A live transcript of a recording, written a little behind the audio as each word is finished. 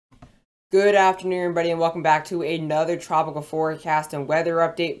Good afternoon, everybody, and welcome back to another tropical forecast and weather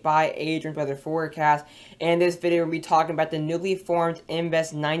update by Adrian's Weather Forecast. In this video, we'll be talking about the newly formed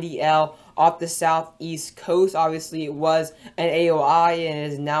Invest 90L off the southeast coast. Obviously, it was an AOI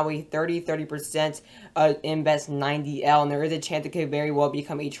and is now a 30% Invest 90L, and there is a chance it could very well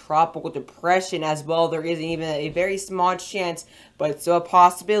become a tropical depression as well. There is even a very small chance, but it's still a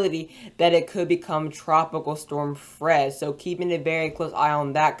possibility that it could become Tropical Storm Fred. So keeping a very close eye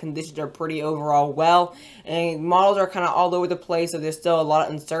on that. Conditions are pretty overall well, and models are kind of all over the place, so there's still a lot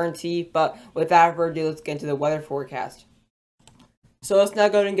of uncertainty. But without further ado, let's get into the weather forecast. So let's now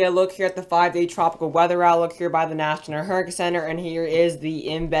go ahead and get a look here at the 5-day tropical weather outlook here by the National Hurricane Center, and here is the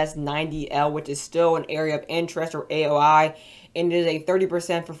Invest 90L, which is still an area of interest, or AOI, and it is a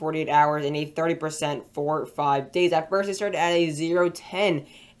 30% for 48 hours and a 30% for 5 days. At first, it started at a 0-10,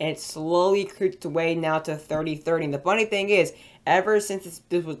 and it slowly creeped away now to 30-30. And the funny thing is, ever since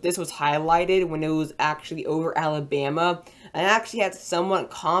this was highlighted when it was actually over Alabama, I actually had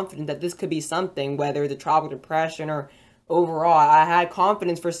somewhat confident that this could be something, whether it's a tropical depression or overall. I had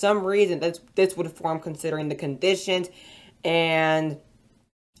confidence for some reason that this would form considering the conditions, and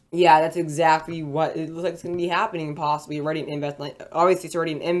yeah, that's exactly what it looks like it's going to be happening, possibly already in Invest. Obviously, it's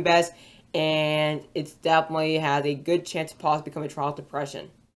already in Invest, and it definitely has a good chance to possibly become a tropical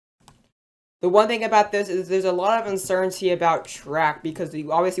depression. The one thing about this is there's a lot of uncertainty about track, because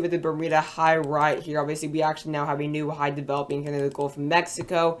obviously with the Bermuda High right here, obviously we actually now have a new high developing here in the Gulf of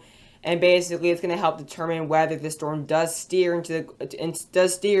Mexico. And basically, it's going to help determine whether the storm does steer into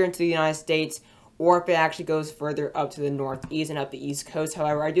the United States, or if it actually goes further up to the northeast and up the east coast.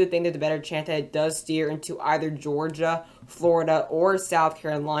 However, I do think there's a better chance that it does steer into either Georgia, Florida, or South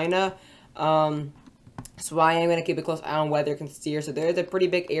Carolina. So I am going to keep a close eye on whether it can steer. So there is a pretty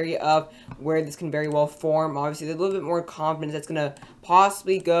big area of where this can very well form. Obviously, there's a little bit more confidence that's going to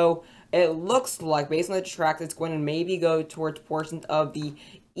possibly go. It looks like, based on the track, it's going to maybe go towards portions of the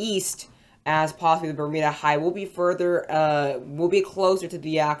east, as possibly the Bermuda High will be closer to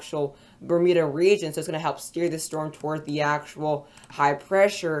the actual Bermuda region, so it's going to help steer the storm towards the actual high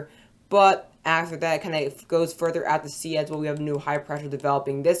pressure. But after that, it kind of goes further out to sea as well. We have new high pressure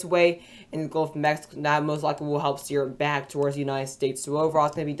developing this way in the Gulf of Mexico. That most likely will help steer it back towards the United States. So overall,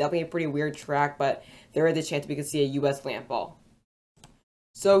 it's going to be definitely a pretty weird track, but there is a chance we could see a U.S. landfall.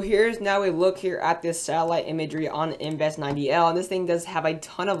 So here's now a look here at this satellite imagery on Invest 90L, and this thing does have a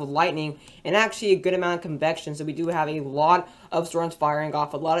ton of lightning and actually a good amount of convection, so we do have a lot of storms firing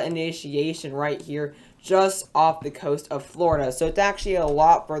off, a lot of initiation right here just off the coast of Florida. So it's actually a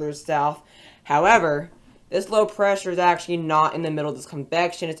lot further south. However, this low pressure is actually not in the middle of this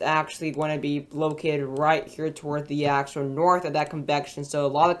convection. It's actually going to be located right here towards the actual north of that convection. So a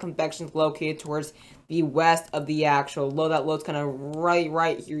lot of convection is located towards the west of the actual low. That low's kind of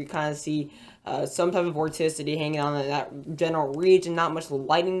right here. You kind of see some type of vorticity hanging on that general region. Not much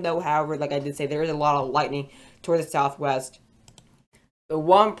lightning though. However, like I did say, there is a lot of lightning towards the southwest. The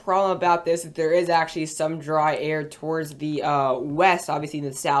one problem about this is there is actually some dry air towards the west. Obviously, in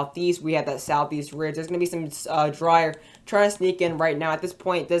the southeast, we have that southeast ridge. There's going to be some dry air trying to sneak in right now. At this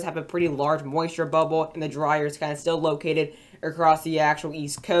point, it does have a pretty large moisture bubble, and the dry air is kind of still located across the actual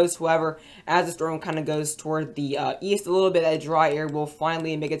east coast. However, as the storm kind of goes toward the east a little bit, that dry air will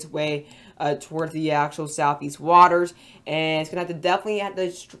finally make its way towards the actual southeast waters, and it's gonna definitely have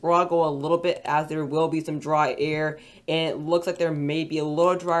to struggle a little bit, as there will be some dry air, and it looks like there may be a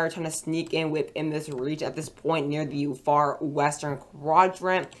little drier trying to sneak in within this region at this point near the far western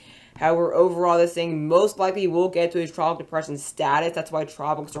quadrant. However, overall, this thing most likely will get to its tropical depression status. That's why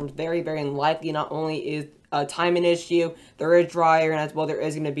tropical storms very unlikely. Not only is time an issue, there is dry air, and as well there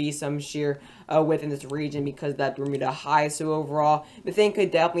is going to be some shear within this region because of that Bermuda High. So overall, the thing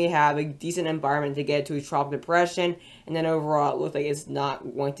could definitely have a decent environment to get to a tropical depression, and then overall it looks like it's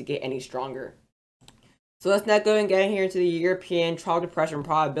not going to get any stronger. So let's now go and get in here into the European tropical depression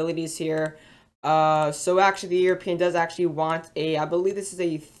probabilities here. So actually the European does actually want a, I believe this is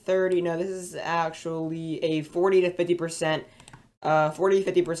a 30, no, this is actually a 40 to 50%,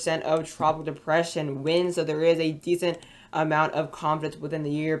 40-50% of tropical depression winds. So there is a decent amount of confidence within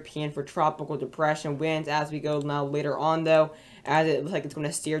the European for tropical depression winds as we go now later on, though, as it looks like it's going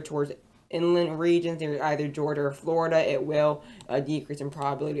to steer towards inland regions near either Georgia or Florida. It will decrease in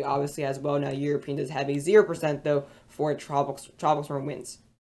probability, obviously, as well. Now, European does have a 0%, though, for tropical storm winds.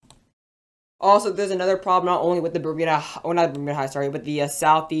 Also, there's another problem not only with the Bermuda, oh, not Bermuda High, sorry, but the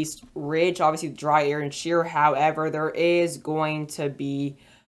southeast ridge, obviously dry air and shear. However, there is going to be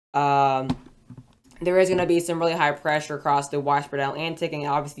there is going to be some really high pressure across the widespread Atlantic, and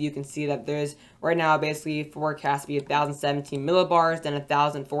obviously you can see that there's right now basically forecast to be 1,017 millibars, then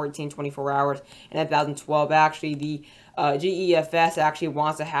 1,014 24 hours, and 1,012 actually. The GEFS actually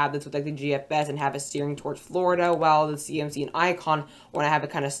wants to have this with like the GFS and have it steering towards Florida, while the CMC and ICON want to have it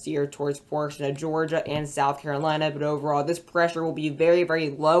kind of steer towards portion of Georgia and South Carolina. But overall, this pressure will be very,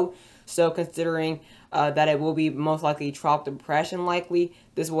 very low. So considering that it will be most likely tropical depression likely,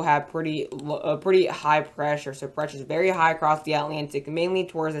 this will have pretty high pressure. So pressure is very high across the Atlantic, mainly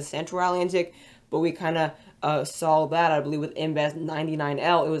towards the central Atlantic, but we kind of saw that, I believe, with Invest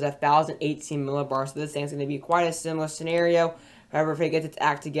 99L, it was 1,018 millibars. So this thing's going to be quite a similar scenario. However, if it gets its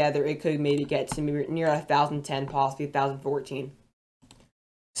act together, it could maybe get to maybe near 1,010, possibly 1,014.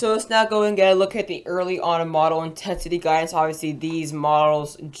 So let's now go and get a look at the early on model intensity guidance. Obviously, these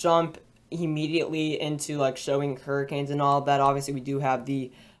models jump immediately into like showing hurricanes and all that. Obviously, we do have the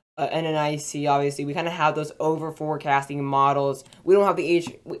NNIC. Obviously, we kind of have those over forecasting models. We don't have the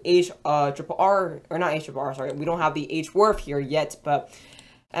HRRR, or not HRRR, sorry. We don't have the HWRF here yet, but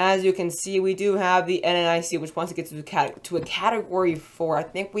as you can see, we do have the NNIC, which once it gets to a Category 4, I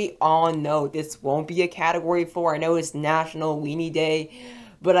think we all know this won't be a Category 4. I know it's National Weenie Day,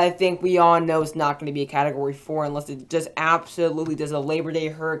 but I think we all know it's not going to be a Category 4 unless it just absolutely does a Labor Day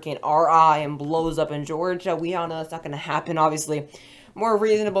hurricane RI and blows up in Georgia. We all know it's not going to happen, obviously. More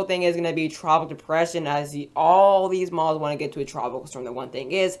reasonable thing is going to be tropical depression, as all these models want to get to a tropical storm. The one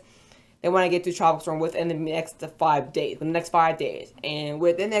thing is, they want to get to a tropical storm within the next 5 days. And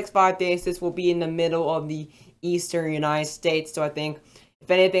within the next 5 days, this will be in the middle of the eastern United States. So I think, if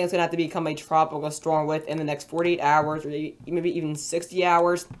anything, it's going to have to become a tropical storm within the next 48 hours, or maybe even 60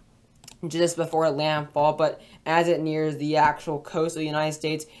 hours, just before landfall. But as it nears the actual coast of the United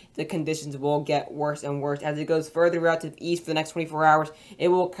States, the conditions will get worse and worse. As it goes further out to the east for the next 24 hours, it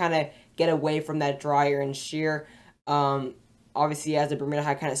will kind of get away from that drier and sheer. Obviously, as the Bermuda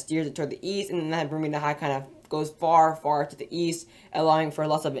High kind of steers it toward the east, and then that Bermuda High kind of goes far, far to the east, allowing for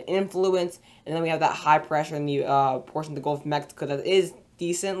less of an influence. And then we have that high pressure in the portion of the Gulf of Mexico that is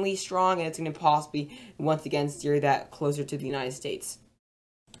decently strong, and it's going to possibly once again steer that closer to the United States.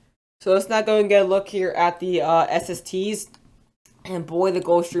 So let's now go and get a look here at the SSTs. And boy, the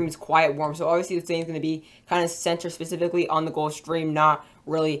Gulf Stream is quite warm. So obviously this thing is going to be kind of centered specifically on the Gulf Stream, not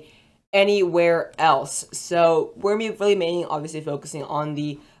really anywhere else. So we're going to be really mainly obviously focusing on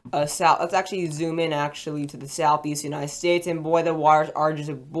the south. Let's actually zoom in actually to the southeast United States. And boy, the waters are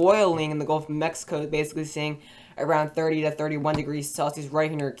just boiling in the Gulf of Mexico, basically saying around 30 to 31 degrees Celsius right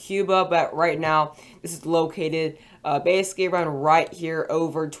here near Cuba. But right now, this is located basically around right here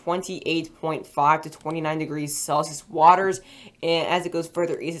over 28.5 to 29 degrees Celsius waters. And as it goes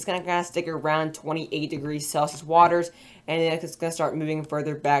further east, it's going to kind of stick around 28 degrees Celsius waters. And then it's going to start moving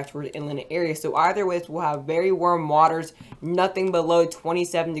further back toward the inland area. So either way, we'll have very warm waters, nothing below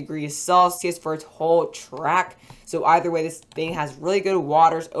 27 degrees Celsius for its whole track. So either way, this thing has really good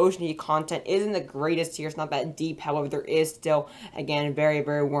waters. Ocean heat content isn't the greatest here. It's not that deep. However, there is still, again, very,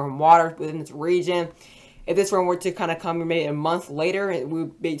 very warm water within this region. If this one were to kind of come maybe a month later, we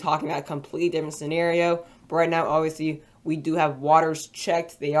would be talking about a completely different scenario. But right now, obviously, we do have waters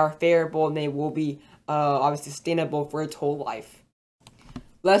checked. They are favorable, and they will be obviously sustainable for its whole life.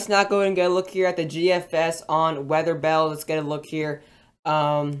 Let's not go and get a look here at the GFS on Weather Bell. Let's get a look here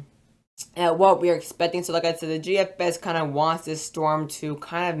at what we are expecting. So like I said, the GFS kind of wants this storm to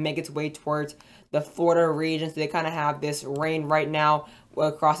kind of make its way towards the Florida region. So they kind of have this rain right now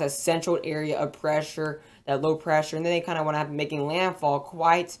across that central area of pressure, that low pressure, and then they kind of want to have making landfall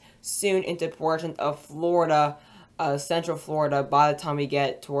quite soon into portions of Florida, central Florida, by the time we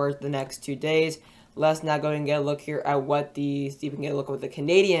get towards the next 2 days. Let's now go and get a look here at what see if we can get a look at what the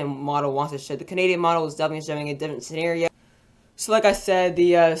Canadian model wants to show. The Canadian model is definitely showing a different scenario. So like I said,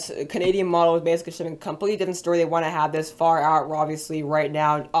 the Canadian model is basically showing a completely different story. They want to have this far out, obviously, right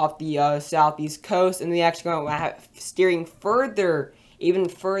now off the southeast coast, and they actually want to have steering further, even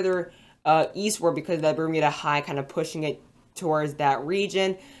further eastward because of that Bermuda High kind of pushing it towards that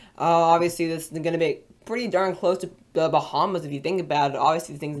region. Obviously, this is going to be pretty darn close to the Bahamas if you think about it.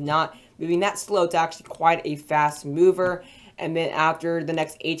 Obviously, the thing's not moving that slow. It's actually quite a fast mover. And then after the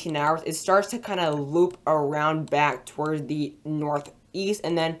next 18 hours, it starts to kind of loop around back towards the northeast,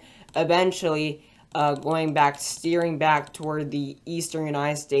 and then eventually going back, steering back toward the eastern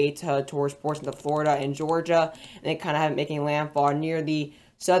United States, towards portions of Florida and Georgia, and then kind of making landfall near the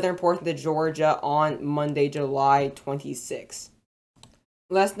southern portion of Georgia on Monday, July 26th.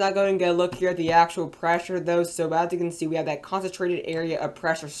 Let's now go and get a look here at the actual pressure, though. So as you can see, we have that concentrated area of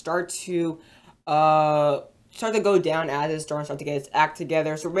pressure start to start to go down as the storm starts to get its act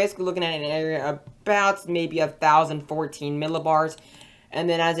together. So we're basically looking at an area about maybe 1,014 millibars. And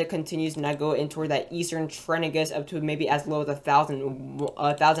then as it continues to now go in toward that eastern trend, it gets up to maybe as low as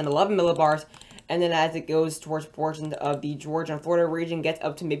 1,011 millibars. And then as it goes towards portions of the Georgia and Florida region, gets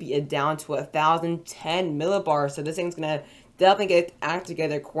up to maybe down to 1,010 millibars. So this thing's going to definitely get its act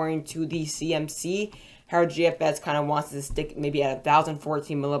together according to the CMC. How GFS kind of wants to stick maybe at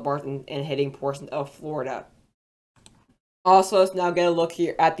 1,014 millibars and hitting portions of Florida. Also, let's now get a look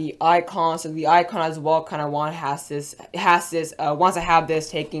here at the icon. So the icon as well kind of wants to have this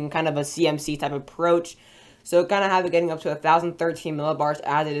taking kind of a CMC type approach. So kind of have it getting up to 1,013 millibars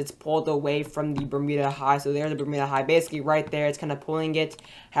as it is pulled away from the Bermuda high. So there's the Bermuda high, basically right there. It's kind of pulling it.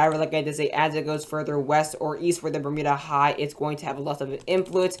 However, like I did say, as it goes further west or east for the Bermuda high, it's going to have less of an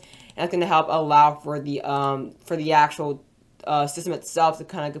influence, and it's going to help allow for the actual system itself to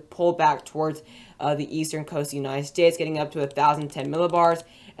kind of pull back towards the eastern coast of the United States, getting up to 1,010 millibars,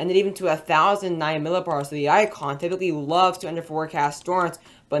 and then even to 1,009 millibars. So the icon typically loves to under forecast storms,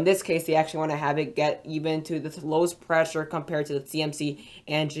 but in this case, they actually want to have it get even to the lowest pressure compared to the CMC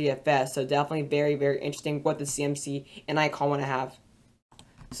and GFS. So definitely very, very interesting what the CMC and icon want to have.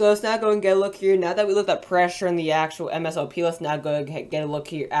 So let's now go and get a look here. Now that we looked at pressure in the actual MSOP, let's now go and get a look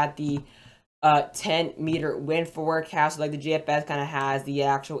here at the 10-meter wind forecast. Like the GFS kind of has the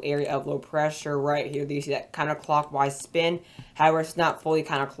actual area of low pressure right here. You see that counterclockwise spin. However, it's not fully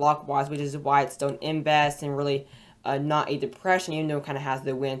counterclockwise, which is why it's still an invest and really not a depression, even though it kind of has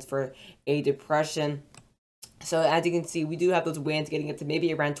the winds for a depression. So as you can see, we do have those winds getting up to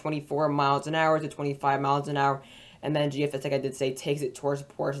maybe around 24 miles an hour to 25 miles an hour. And then GFS, like I did say, takes it towards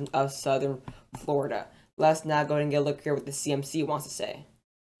portions of southern Florida. Let's now go ahead and get a look here what the CMC wants to say.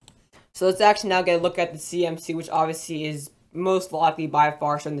 So let's actually now get a look at the CMC, which obviously is most likely by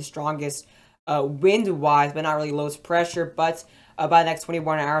far showing the strongest wind-wise, but not really lowest pressure. But by the next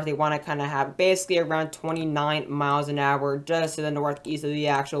 21 hours, they want to kind of have basically around 29 miles an hour just to the northeast of the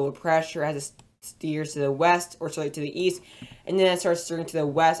actual low pressure as it steers to the west, or sorry, to the east. And then it starts steering to the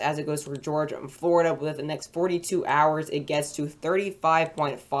west as it goes through Georgia and Florida. Within the next 42 hours, it gets to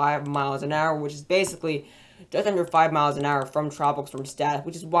 35.5 miles an hour, which is basically just under 5 miles an hour from tropical storm status,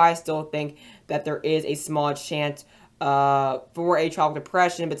 which is why I still think that there is a small chance for a tropical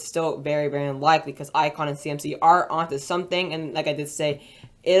depression, but still very, very unlikely because Icon and CMC are onto something. And like I did say,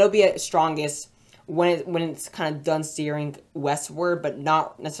 it'll be at strongest when it's kind of done steering westward, but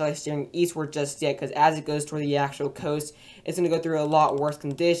not necessarily steering eastward just yet, because as it goes toward the actual coast, it's going to go through a lot worse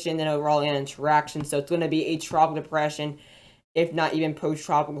condition and overall interaction. So it's going to be a tropical depression, if not even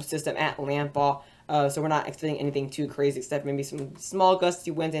post-tropical system at landfall. So we're not expecting anything too crazy, except maybe some small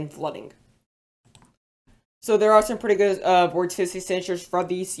gusty winds and flooding. So there are some pretty good vorticity signatures from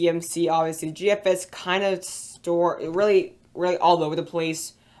the CMC. Obviously, GFS kind of really all over the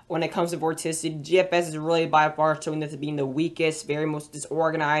place when it comes to vorticity. GFS is really by far showing this as being the weakest, very most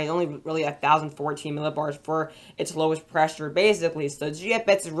disorganized, only really 1,014 millibars for its lowest pressure, basically. So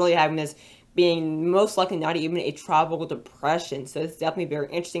GFS is really having this being most likely not even a tropical depression. So it's definitely very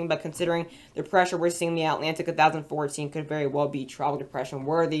interesting, but considering the pressure we're seeing in the Atlantic, 2014 could very well be tropical depression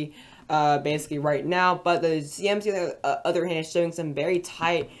worthy basically right now. But the CMC, on the other hand, is showing some very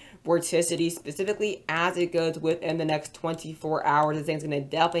tight vorticity, specifically as it goes within the next 24 hours. The thing's going to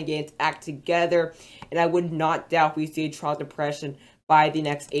definitely get its act together, and I would not doubt we see a tropical depression by the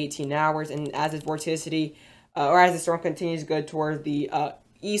next 18 hours. And as its vorticity, or as the storm continues to go towards the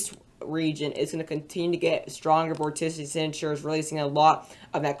east region, it's going to continue to get stronger vorticity signatures, releasing a lot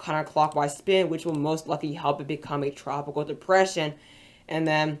of that counterclockwise spin, which will most likely help it become a tropical depression. And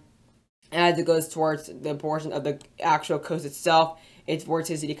then as it goes towards the portion of the actual coast itself, its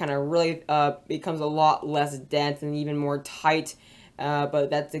vorticity kind of really becomes a lot less dense and even more tight. But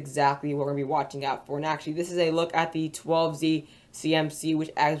that's exactly what we're going to be watching out for. And actually, this is a look at the 12Z CMC,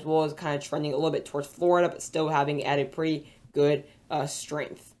 which as well is kind of trending a little bit towards Florida, but still having at a pretty good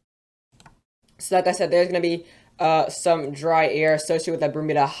strength. So like I said, there's going to be some dry air associated with that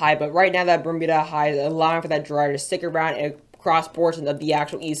Bermuda high, but right now that Bermuda high is allowing for that dry air to stick around across portions of the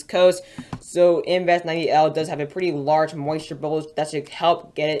actual East Coast. So Invest 90L does have a pretty large moisture bulge that should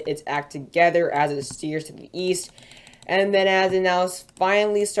help get its act together as it steers to the east. And then as it now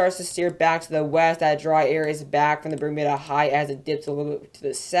finally starts to steer back to the west, that dry air is back from the Bermuda high as it dips a little bit to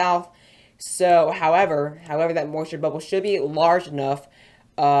the south. So however, that moisture bubble should be large enough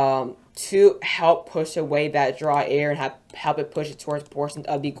to help push away that dry air and help it push it towards portions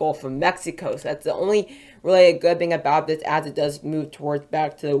of the Gulf of Mexico. So that's the only really good thing about this as it does move towards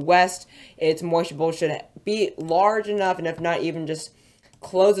back to the west. Its moisture bubble should be large enough, and if not even just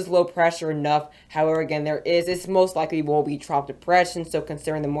closes low pressure enough. However, again, this most likely will be tropical depression, so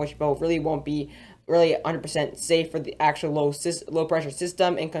considering the moisture belt really won't be really 100% safe for the actual low pressure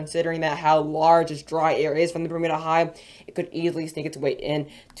system, and considering that how large this dry air is from the Bermuda High, it could easily sneak its way in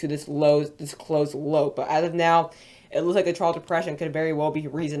to this closed low. But as of now, it looks like the tropical depression could very well be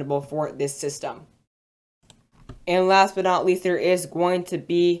reasonable for this system. And last but not least, there is going to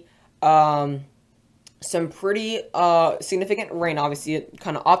be some pretty significant rain, obviously,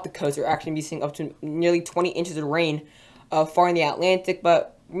 kind of off the coast. We're actually be seeing up to nearly 20 inches of rain far in the Atlantic,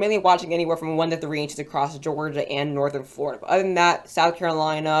 but mainly watching anywhere from 1 to 3 inches across Georgia and northern Florida. But other than that, South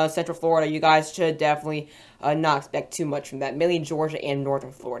Carolina, Central Florida, you guys should definitely not expect too much from that, mainly Georgia and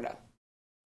northern Florida.